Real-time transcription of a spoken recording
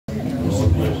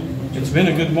been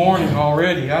a good morning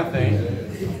already, I think.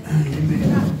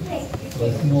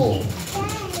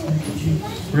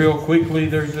 Real quickly,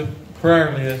 there's a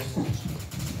prayer list.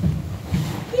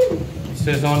 It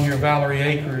says on your Valerie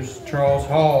Acres, Charles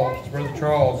Hall, Brother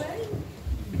Charles,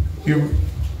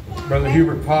 Brother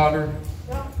Hubert Potter,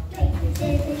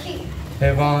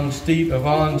 Yvonne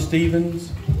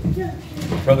Stevens,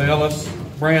 Brother Ellis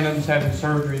Brandon's having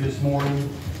surgery this morning.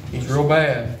 He's real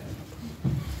bad.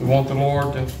 We want the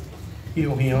Lord to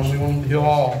heal him. We want him to heal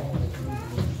all.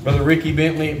 Brother Ricky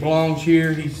Bentley belongs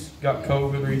here. He's got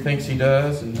COVID, or he thinks he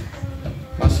does. And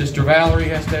my sister Valerie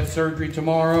has to have surgery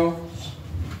tomorrow.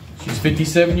 She's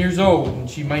 57 years old, and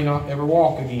she may not ever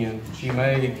walk again.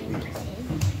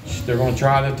 They're going to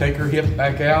try to take her hip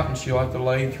back out, and she'll have to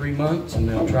lay 3 months, and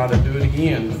they'll try to do it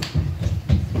again.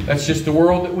 That's just the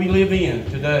world that we live in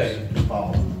today.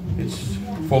 It's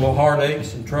full of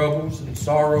heartaches and troubles and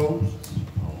sorrows.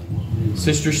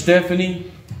 Sister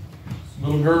Stephanie,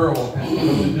 little girl, has to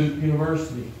go to Duke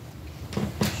University.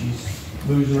 She's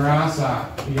losing her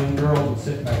eyesight. The young girl that's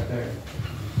sitting back there.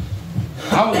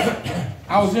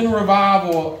 I was in a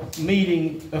revival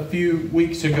meeting a few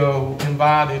weeks ago,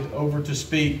 invited over to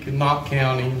speak in Knott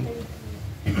County.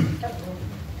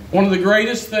 One of the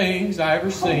greatest things I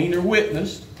ever seen or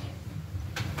witnessed,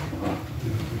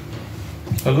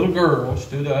 a little girl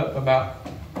stood up, about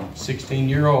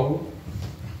 16-year-old,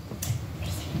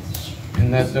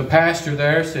 and that the pastor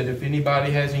there said, if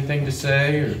anybody has anything to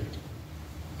say or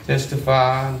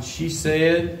testify, and she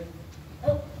said,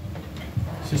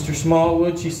 Sister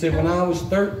Smallwood, she said, when I was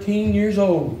 13 years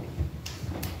old,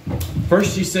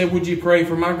 first she said, would you pray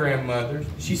for my grandmother?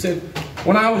 She said,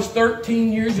 when I was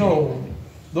 13 years old,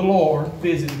 the Lord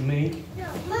visited me.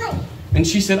 And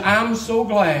she said, I'm so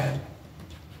glad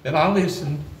that I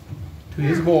listened to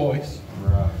His voice.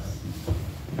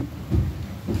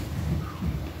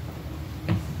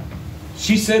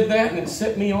 She said that, and it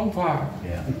set me on fire.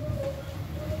 Yeah.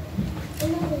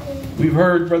 We've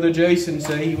heard Brother Jason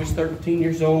say he was 13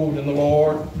 years old and the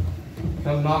Lord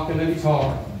come knocking at his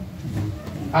heart.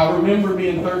 I remember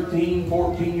being 13,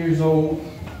 14 years old,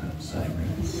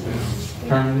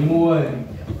 turning him away.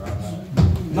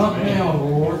 Not now,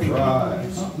 Lord.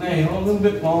 Not now, a little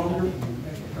bit longer.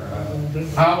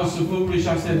 I was so foolish,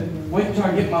 I said, wait till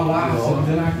I get my license,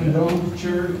 then I can go to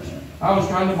church. I was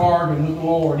trying to bargain with the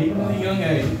Lord, even at a young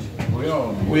age.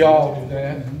 We all do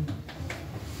that.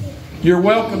 You're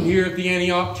welcome here at the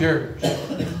Antioch Church.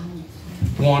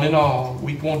 One and all.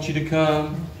 We want you to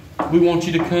come. We want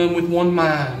you to come with one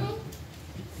mind.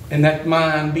 And that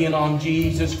mind being on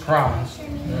Jesus Christ.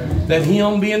 That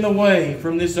Him being the way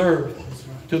from this earth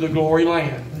to the glory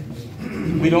land.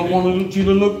 We don't want you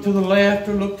to look to the left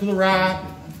or look to the right,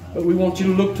 but we want you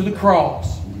to look to the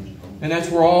cross. And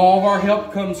that's where all of our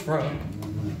help comes from.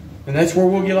 And that's where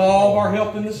we'll get all of our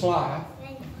help in this life.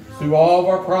 Through all of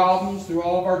our problems, through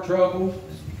all of our troubles.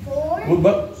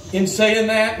 But in saying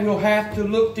that, we'll have to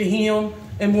look to Him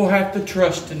and we'll have to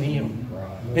trust in Him.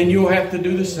 And you'll have to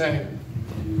do the same.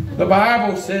 The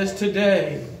Bible says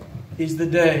today is the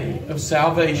day of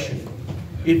salvation.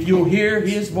 If you'll hear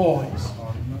His voice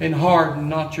and harden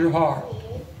not your heart.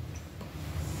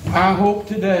 I hope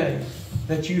today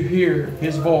that you hear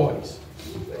His voice.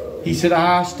 He said,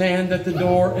 I stand at the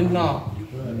door and knock.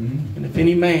 And if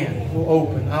any man will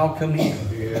open, I'll come in.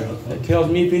 That tells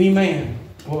me if any man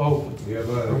will open,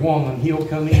 or woman, he'll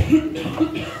come in.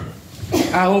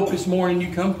 I hope this morning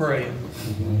you come praying.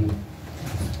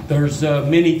 There's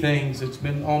many things that's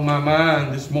been on my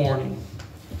mind this morning.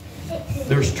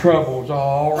 There's troubles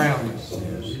all around us.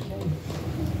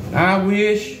 I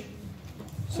wish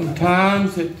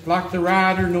sometimes that, like the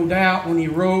writer, no doubt, when he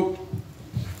wrote,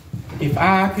 if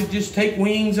I could just take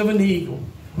wings of an eagle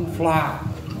and fly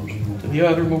to the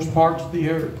uttermost parts of the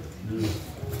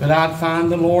earth, that I'd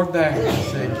find the Lord there.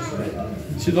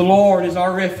 See, the Lord is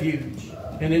our refuge,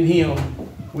 and in Him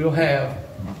we'll have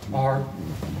our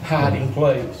hiding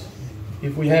place.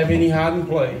 If we have any hiding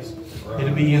place,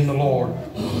 it'll be in the Lord.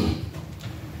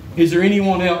 Is there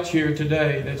anyone else here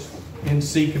today that's in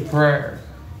seek of prayer?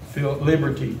 Feel at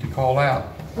liberty to call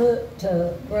out. Put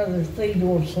Brother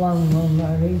Theodore Sloan on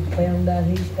there. He found out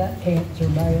he's got cancer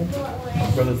bad.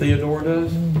 Brother Theodore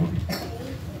does? And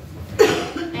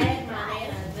my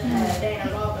Nana,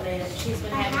 Dana Robin, she's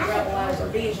been having trouble out of her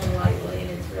vision lately, and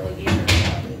it's really getting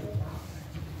her.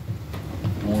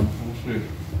 We'll see.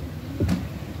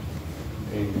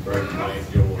 And pray for my Aunt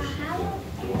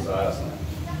Joyce eyesight.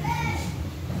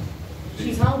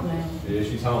 She's home now. Yeah,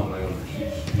 she's home now.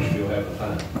 She still having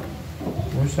time.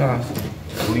 Where's eyesight?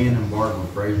 Gwen and Barbara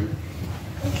Fraser.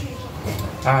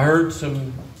 I heard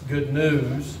some good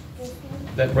news.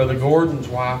 that Brother Gordon's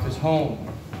wife is home.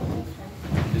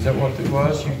 Is that what it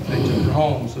was? They took her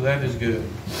home, so that is good.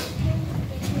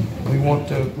 We want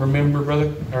to remember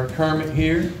Brother Kermit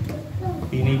here.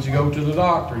 He needs to go to the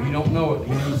doctor. He don't know it.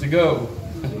 He needs to go.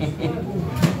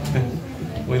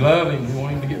 We love him. We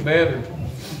want him to get better.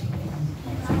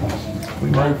 We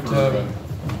want to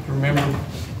remember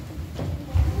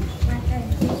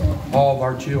all of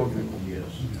our children.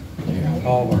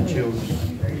 All of our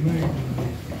children.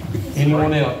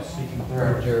 Anyone else seeking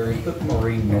prayer? Jerry, put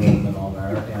Maureen Norman on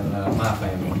there and my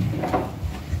family.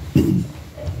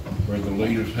 For the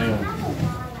leader's home.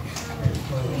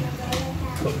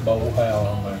 Put Bo Howell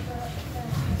on there.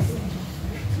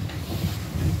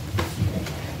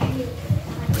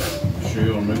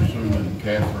 Cheryl Newsom and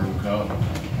Catherine Collins.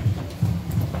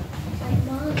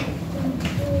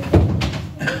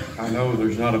 I know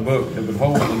there's not a book that would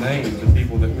hold the names of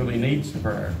people that really needs the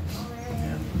prayer.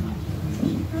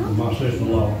 My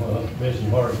sister-in-law, Bessie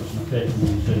Hart, was texting me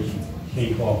and said she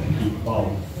can't walk and keep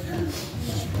falling.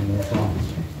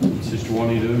 Sister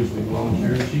Juanita Oozley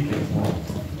volunteered, she can't walk.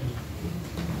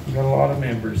 We got a lot of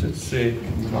members that's sick,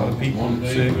 a lot of people One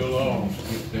that's day sick. we'll all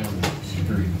skip down the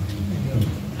street.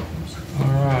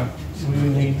 All right, we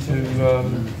need to,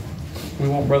 we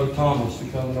want Brother Thomas to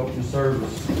come and open the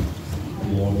service.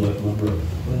 You want to let my brother.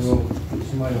 And we'll get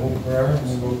somebody to hold prayer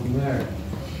and we'll go from there.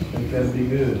 I think that'd be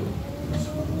good.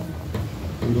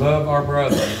 We love our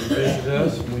brother. He visit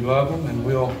us and we love him, and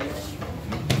we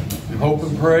hope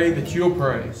and pray that you'll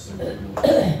pray.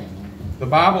 The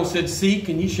Bible said, "Seek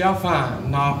and ye shall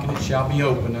find, knock and it shall be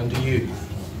opened unto you."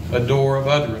 A door of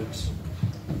utterance.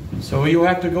 So you'll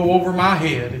have to go over my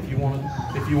head if you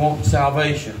want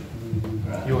salvation.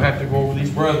 You'll have to go over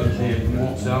these brothers' head if you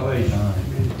want salvation.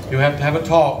 You'll have to have a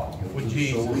talk with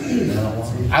Jesus.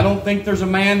 I don't think there's a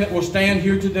man that will stand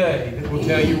here today that will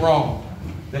tell you wrong.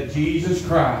 That Jesus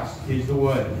Christ is the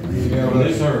way from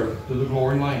this earth to the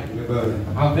glory land.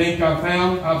 I think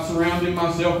I've surrounded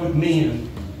myself with men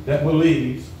that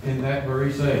believes in that very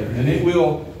Savior. And it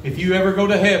will, if you ever go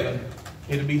to heaven,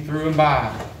 it'll be through and by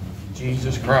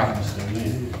Jesus Christ.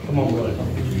 Come on, brother.